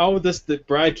 And how does the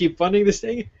bride keep funding this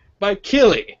thing? By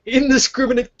killing,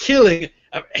 indiscriminate killing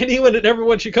of anyone and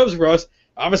everyone she comes across,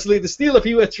 obviously to steal a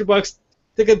few extra bucks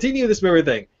to continue this very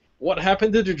thing. What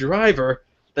happened to the driver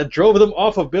that drove them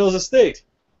off of Bill's estate?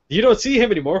 You don't see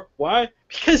him anymore. Why?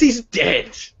 Because he's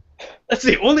dead. That's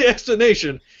the only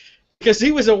explanation. Because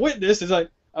he was a witness. It's like,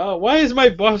 why is my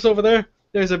boss over there?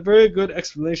 There's a very good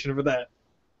explanation for that.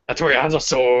 Hattori Hanzo's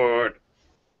sword.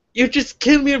 You just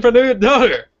killed me in front of your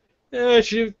daughter.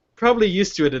 She's probably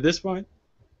used to it at this point.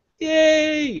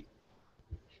 Yay!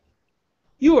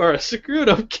 You are a screwed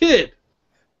up kid.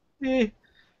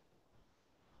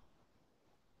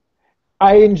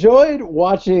 I enjoyed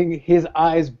watching his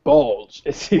eyes bulge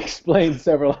as he explained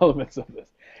several elements of this.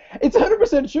 It's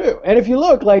 100% true. And if you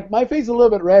look, like, my face is a little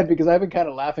bit red because I've been kind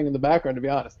of laughing in the background, to be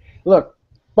honest. Look,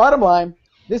 bottom line,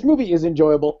 this movie is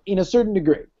enjoyable in a certain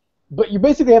degree. But you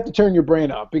basically have to turn your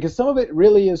brain off because some of it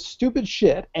really is stupid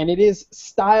shit, and it is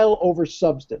style over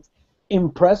substance.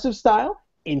 Impressive style,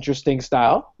 interesting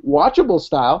style, watchable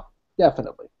style,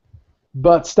 definitely.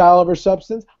 But style over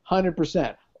substance,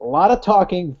 100%. A lot of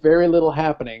talking, very little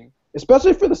happening,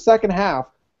 especially for the second half.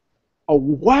 A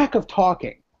whack of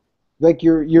talking. Like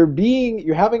you're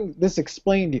having this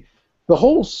explained to you. The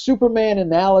whole Superman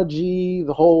analogy,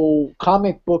 the whole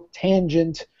comic book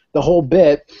tangent, the whole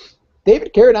bit.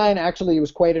 David Carradine actually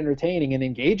was quite entertaining and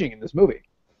engaging in this movie.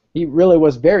 He really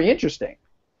was very interesting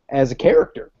as a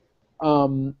character.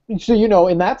 So,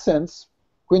 in that sense,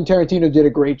 Quentin Tarantino did a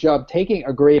great job taking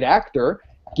a great actor,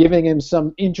 giving him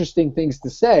some interesting things to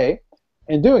say,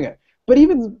 and doing it. But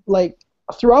even, like,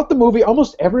 throughout the movie,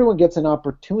 almost everyone gets an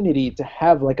opportunity to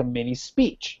have, like, a mini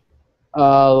speech.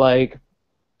 Elle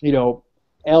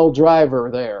Driver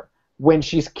there. When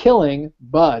she's killing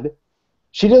Bud,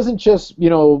 she doesn't just,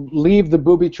 leave the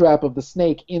booby trap of the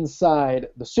snake inside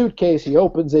the suitcase. He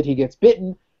opens it, he gets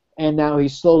bitten, and now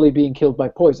he's slowly being killed by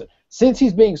poison. Since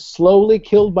he's being slowly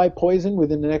killed by poison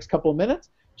within the next couple of minutes,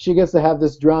 she gets to have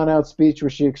this drawn-out speech where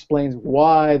she explains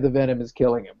why the venom is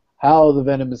killing him, how the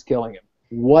venom is killing him,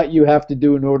 what you have to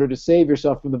do in order to save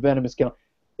yourself from the venom is killing him,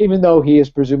 even though he is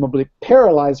presumably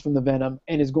paralyzed from the venom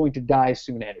and is going to die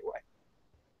soon anyway.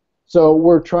 So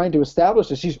we're trying to establish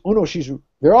that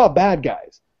they're all bad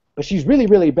guys, but she's really,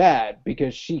 really bad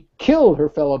because she killed her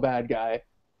fellow bad guy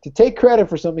to take credit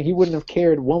for something he wouldn't have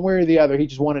cared one way or the other. He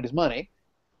just wanted his money.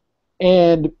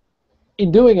 And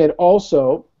in doing it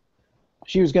also,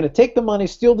 she was going to take the money,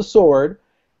 steal the sword,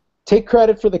 take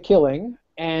credit for the killing,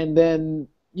 and then,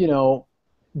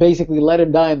 basically let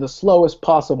him die in the slowest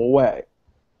possible way.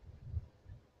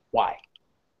 Why?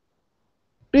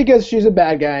 Because she's a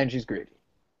bad guy and she's greedy.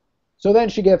 So then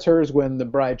she gets hers when the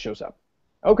bride shows up.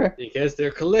 Okay. Because they're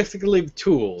collectively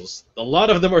tools. A lot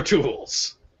of them are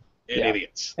tools. And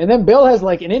idiots. And then Bill has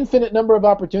like an infinite number of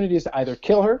opportunities to either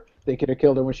kill her. They could have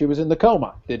killed her when she was in the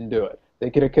coma. Didn't do it. They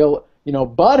could have killed,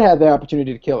 Bud had the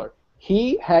opportunity to kill her.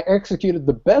 He had executed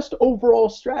the best overall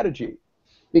strategy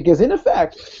because in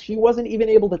effect, she wasn't even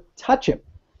able to touch him.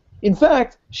 In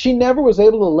fact, she never was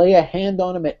able to lay a hand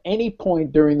on him at any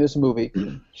point during this movie.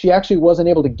 She actually wasn't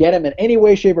able to get him in any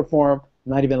way, shape, or form,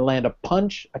 not even land a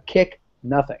punch, a kick,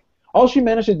 nothing. All she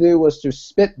managed to do was to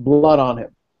spit blood on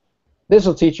him. This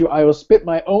will teach you, I will spit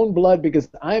my own blood because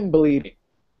I'm bleeding,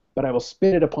 but I will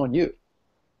spit it upon you.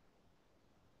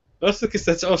 That's because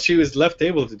that's all she was left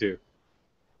able to do.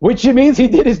 Which means he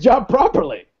did his job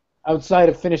properly, outside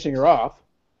of finishing her off.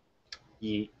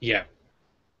 Yeah.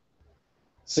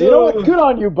 So you know what? Good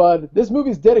on you, Bud. This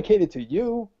movie's dedicated to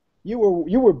you. You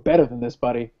were better than this,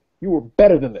 buddy. You were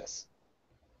better than this.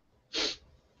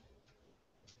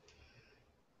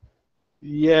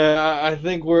 Yeah, I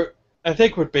think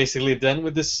we're basically done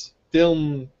with this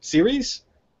film series.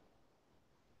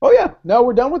 Oh yeah, no,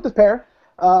 we're done with this pair.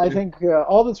 I think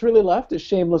all that's really left is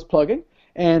shameless plugging,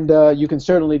 and you can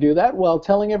certainly do that while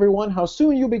telling everyone how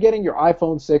soon you'll be getting your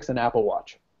iPhone 6 and Apple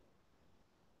Watch.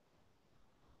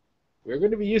 We're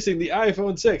going to be using the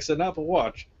iPhone 6 and Apple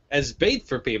Watch as bait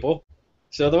for people,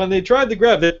 so that when they try to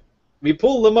grab it, we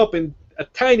pull them up in a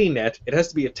tiny net. It has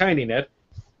to be a tiny net.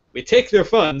 We take their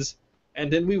funds,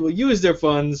 and then we will use their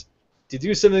funds to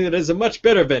do something that is a much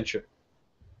better venture.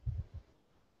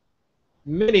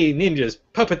 Manyninjas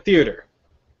Puppet Theater.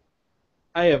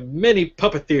 I have many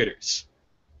puppet theaters.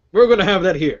 We're going to have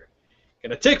that here.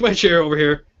 Gonna take my chair over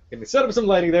here. Gonna set up some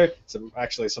lighting there. Some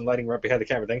lighting right behind the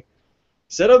camera thing.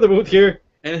 Set up the booth here,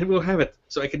 and then we'll have it.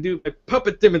 So I can do my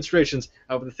puppet demonstrations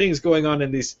of the things going on in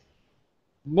these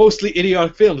mostly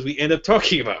idiotic films we end up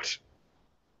talking about.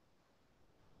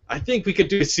 I think we could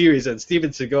do a series on Steven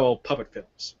Seagal puppet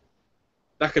films.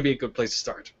 That could be a good place to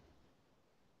start.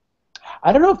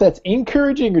 I don't know if that's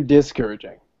encouraging or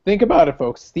discouraging. Think about it,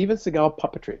 folks. Steven Seagal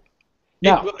puppetry.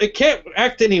 Now, it can't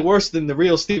act any worse than the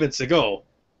real Steven Seagal,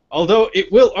 although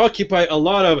it will occupy a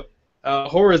lot of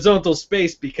horizontal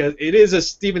space because it is a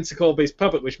Steven Seagal-based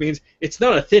puppet, which means it's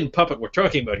not a thin puppet we're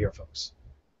talking about here, folks.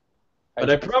 But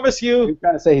I promise you, you're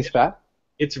trying to say he's fat?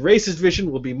 Its racist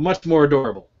vision will be much more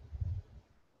adorable.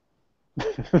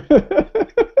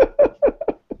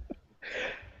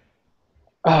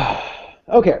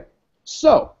 Okay,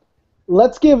 so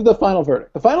let's give the final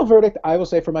verdict. The final verdict, I will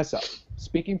say for myself,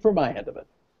 speaking for my end of it.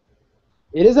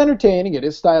 It is entertaining, it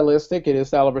is stylistic, it is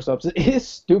style over substance, it is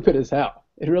stupid as hell.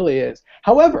 It really is.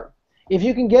 However, if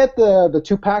you can get the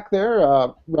 2-pack there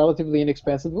relatively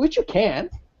inexpensive, which you can,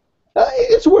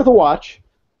 it's worth a watch.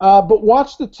 But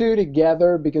watch the two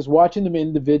together because watching them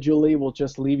individually will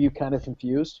just leave you kind of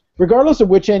confused. Regardless of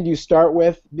which end you start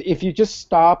with, if you just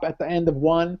stop at the end of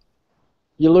one,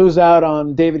 you lose out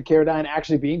on David Carradine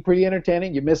actually being pretty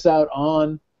entertaining. You miss out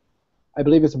on, I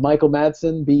believe it's Michael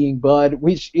Madsen being Bud,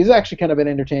 which is actually kind of an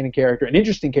entertaining character, an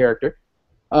interesting character.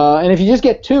 And if you just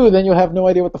get two, then you'll have no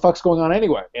idea what the fuck's going on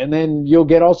anyway. And then you'll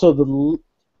get also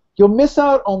you'll miss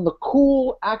out on the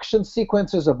cool action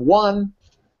sequences of one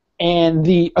and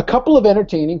a couple of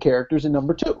entertaining characters in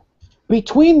number two.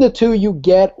 Between the two, you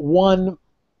get one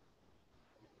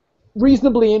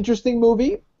reasonably interesting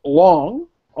movie, long,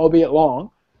 albeit long,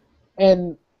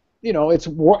 and it's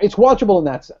watchable in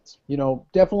that sense.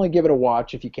 Definitely give it a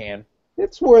watch if you can.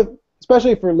 It's worth,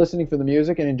 especially for listening for the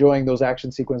music and enjoying those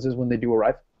action sequences when they do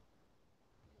arrive.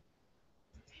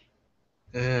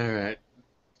 All right.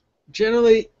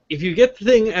 Generally, if you get the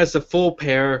thing as a full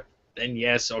pair, then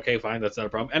yes, okay, fine, that's not a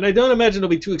problem. And I don't imagine it'll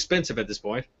be too expensive at this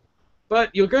point. But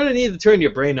you're going to need to turn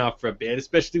your brain off for a bit,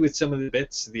 especially with some of the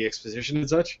bits, the exposition and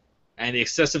such, and the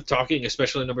excessive talking,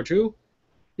 especially in number two,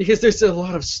 because there's a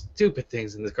lot of stupid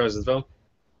things in the Cars of the film.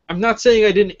 I'm not saying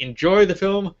I didn't enjoy the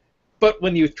film, but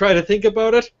when you try to think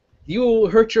about it, you'll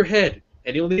hurt your head,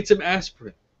 and you'll need some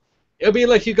aspirin. It'll be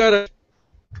like you got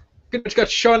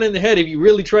shot in the head if you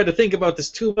really try to think about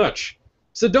this too much.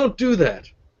 So don't do that.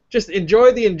 Just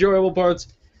enjoy the enjoyable parts.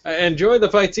 Enjoy the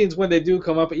fight scenes when they do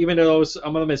come up, even though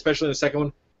some of them, especially in the second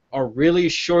one, are really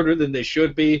shorter than they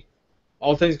should be,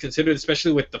 all things considered,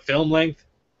 especially with the film length.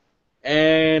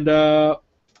 And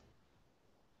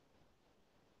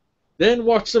then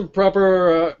watch some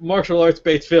proper martial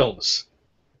arts-based films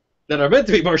that are meant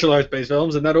to be martial arts-based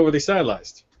films and not overly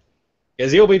stylized.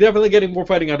 Because you'll be definitely getting more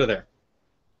fighting out of there.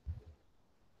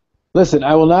 Listen,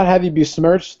 I will not have you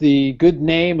besmirch the good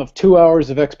name of 2 hours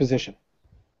of exposition.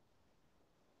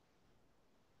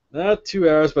 Not 2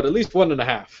 hours, but at least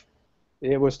 1.5.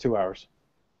 It was 2 hours.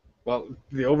 Well,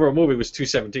 the overall movie was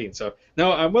 2:17, so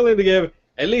no, I'm willing to give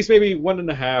at least maybe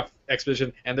 1.5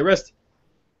 exposition, and the rest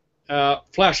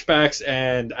flashbacks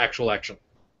and actual action.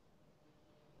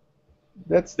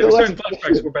 There were certain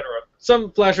flashbacks were better.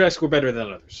 Some flashbacks were better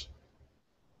than others.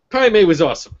 Kaime was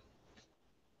awesome.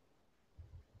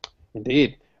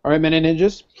 Indeed. All right,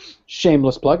 Manyninjas,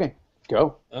 shameless plugging.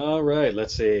 Go. All right,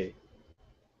 let's see.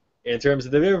 In terms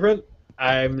of the video front,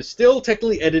 I'm still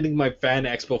technically editing my Fan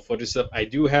Expo footage stuff. I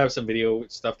do have some video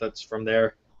stuff that's from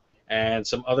there, and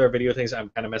some other video things I'm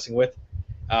kind of messing with.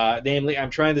 Namely, I'm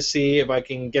trying to see if I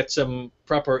can get some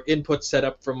proper input set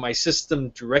up from my system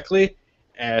directly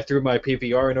through my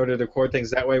PVR in order to record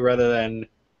things that way rather than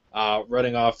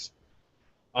running off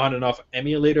on and off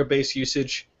emulator-based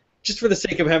usage, just for the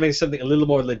sake of having something a little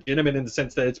more legitimate in the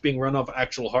sense that it's being run off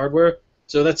actual hardware.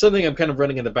 So that's something I'm kind of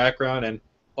running in the background, and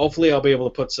hopefully I'll be able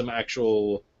to put some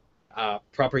actual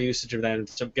proper usage of that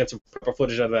and get some proper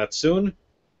footage out of that soon.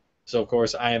 So, of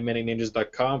course, I am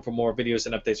Manyninjas.com for more videos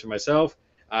and updates for myself.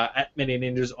 At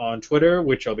Manyninjas on Twitter,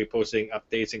 which I'll be posting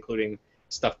updates, including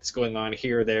stuff that's going on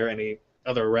here or there, any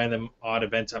other random odd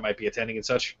events I might be attending and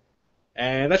such.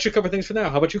 And that should cover things for now.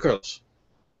 How about you, Carlos?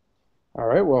 All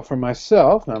right, well, for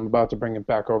myself, I'm about to bring it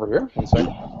back over here. 1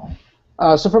 second.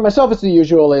 So for myself, it's the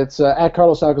usual. It's at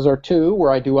Carlos Alcazar 2,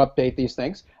 where I do update these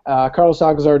things.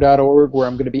 CarlosAlcazar.org, where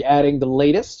I'm going to be adding the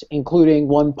latest, including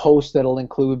one post that'll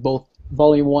include both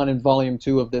Volume 1 and Volume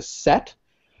 2 of this set.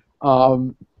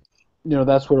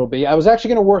 That's what it'll be. I was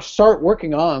actually going to start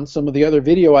working on some of the other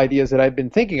video ideas that I've been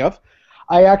thinking of.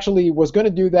 I actually was going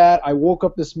to do that. I woke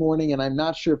up this morning, and I'm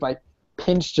not sure if I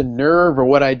pinched a nerve or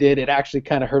what I did. It actually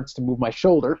kind of hurts to move my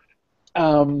shoulder. So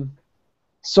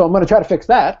I'm going to try to fix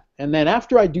that. And then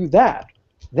after I do that,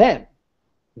 then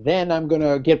I'm going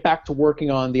to get back to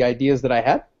working on the ideas that I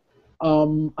had.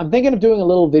 I'm thinking of doing a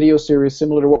little video series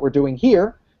similar to what we're doing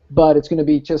here, but it's going to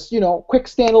be just, quick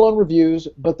standalone reviews.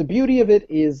 But the beauty of it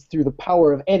is through the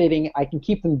power of editing, I can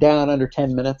keep them down under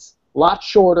 10 minutes, a lot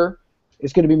shorter.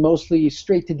 It's going to be mostly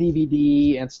straight to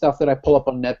DVD and stuff that I pull up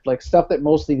on Netflix, stuff that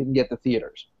mostly didn't get to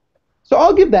theaters. So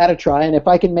I'll give that a try, and if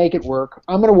I can make it work,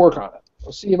 I'm going to work on it.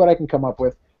 I'll see what I can come up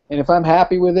with. And if I'm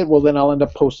happy with it, well, then I'll end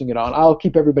up posting it on. I'll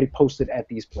keep everybody posted at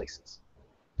these places.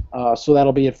 So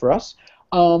that'll be it for us.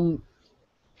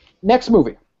 Next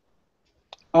movie.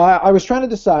 I was trying to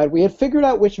decide. We had figured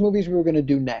out which movies we were going to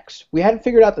do next. We hadn't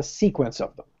figured out the sequence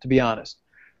of them, to be honest.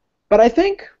 But I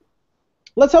think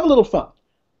let's have a little fun.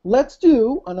 Let's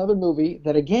do another movie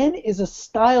that, again, is a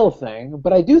style thing,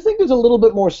 but I do think there's a little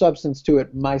bit more substance to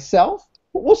it myself.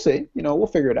 But we'll see. We'll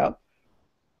figure it out.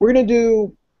 We're going to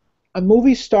do a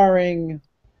movie starring,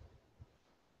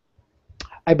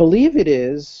 I believe it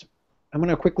is, I'm going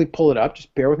to quickly pull it up.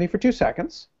 Just bear with me for 2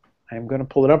 seconds. I'm going to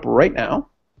pull it up right now.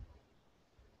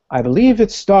 I believe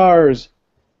it stars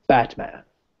Batman.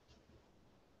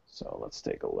 So let's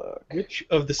take a look. Which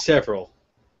of the several?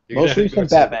 You're gonna Most have to go recent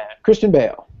Batman, Christian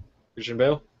Bale. Christian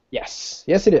Bale? Yes,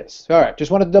 yes it is. All right,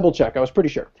 just wanted to double check. I was pretty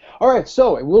sure. All right,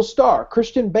 so it will star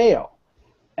Christian Bale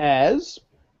as,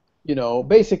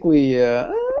 basically,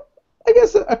 I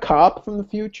guess a cop from the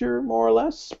future, more or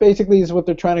less. Basically is what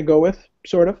they're trying to go with,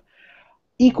 sort of.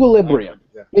 Equilibrium.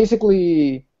 Yeah.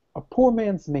 Basically a poor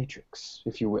man's Matrix,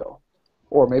 if you will.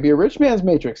 Or maybe a rich man's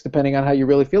Matrix, depending on how you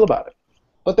really feel about it.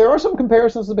 But there are some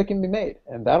comparisons that can be made,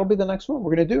 and that'll be the next one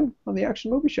we're going to do on the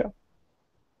Action Movie Show.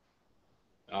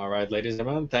 All right, ladies and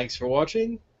gentlemen, thanks for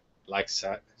watching. Like,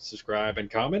 subscribe, and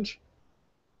comment.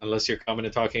 Unless you're commenting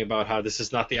and talking about how this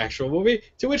is not the actual movie,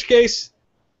 to which case,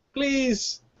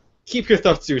 please keep your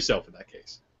thoughts to yourself in that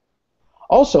case.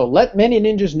 Also, let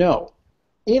Manyninjas know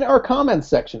in our comments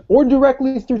section or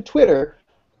directly through Twitter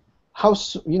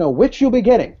which you'll be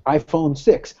getting: iPhone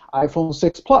 6, iPhone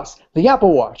 6 Plus, the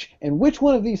Apple Watch, and which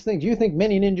one of these things you think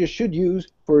Manyninjas should use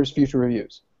for his future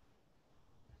reviews.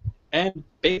 And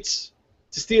baits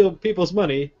to steal people's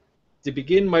money to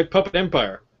begin my puppet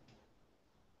empire.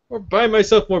 Or buy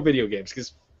myself more video games,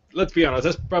 because let's be honest,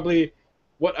 that's probably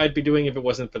what I'd be doing if it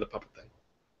wasn't for the puppet thing.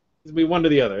 It'd be one or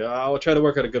the other. I'll try to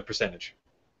work out a good percentage.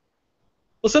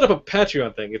 We'll set up a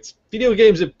Patreon thing. It's video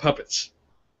games and puppets.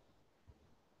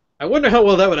 I wonder how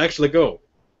well that would actually go.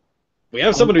 We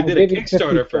have someone who did a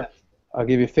Kickstarter for... I'll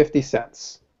give you 50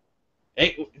 cents.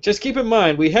 Hey, just keep in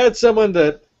mind, we had someone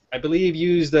that I believe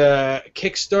used a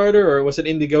Kickstarter, or was it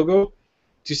Indiegogo,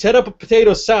 to set up a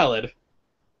potato salad,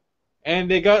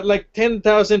 and they got like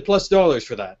 $10,000+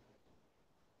 for that.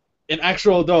 In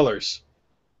actual dollars.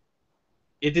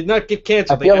 It did not get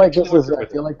canceled. I feel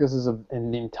like this is an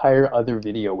entire other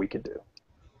video we could do.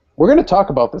 We're going to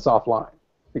talk about this offline,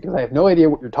 because I have no idea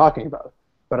what you're talking about,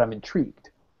 but I'm intrigued.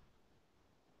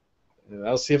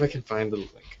 I'll see if I can find the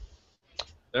link.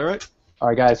 All right. All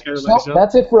right, guys. So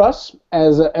that's it for us.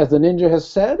 As the ninja has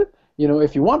said,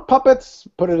 if you want puppets,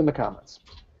 put it in the comments.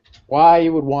 Why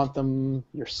you would want them?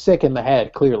 You're sick in the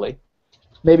head, clearly.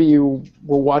 Maybe you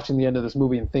were watching the end of this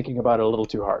movie and thinking about it a little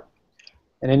too hard.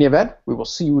 In any event, we will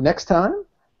see you next time.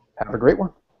 Have a great one.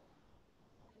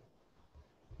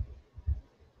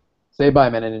 Say bye,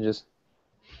 Manyninjas.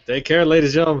 Take care,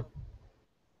 ladies and gentlemen.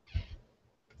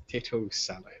 Potato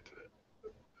salad.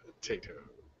 Potato.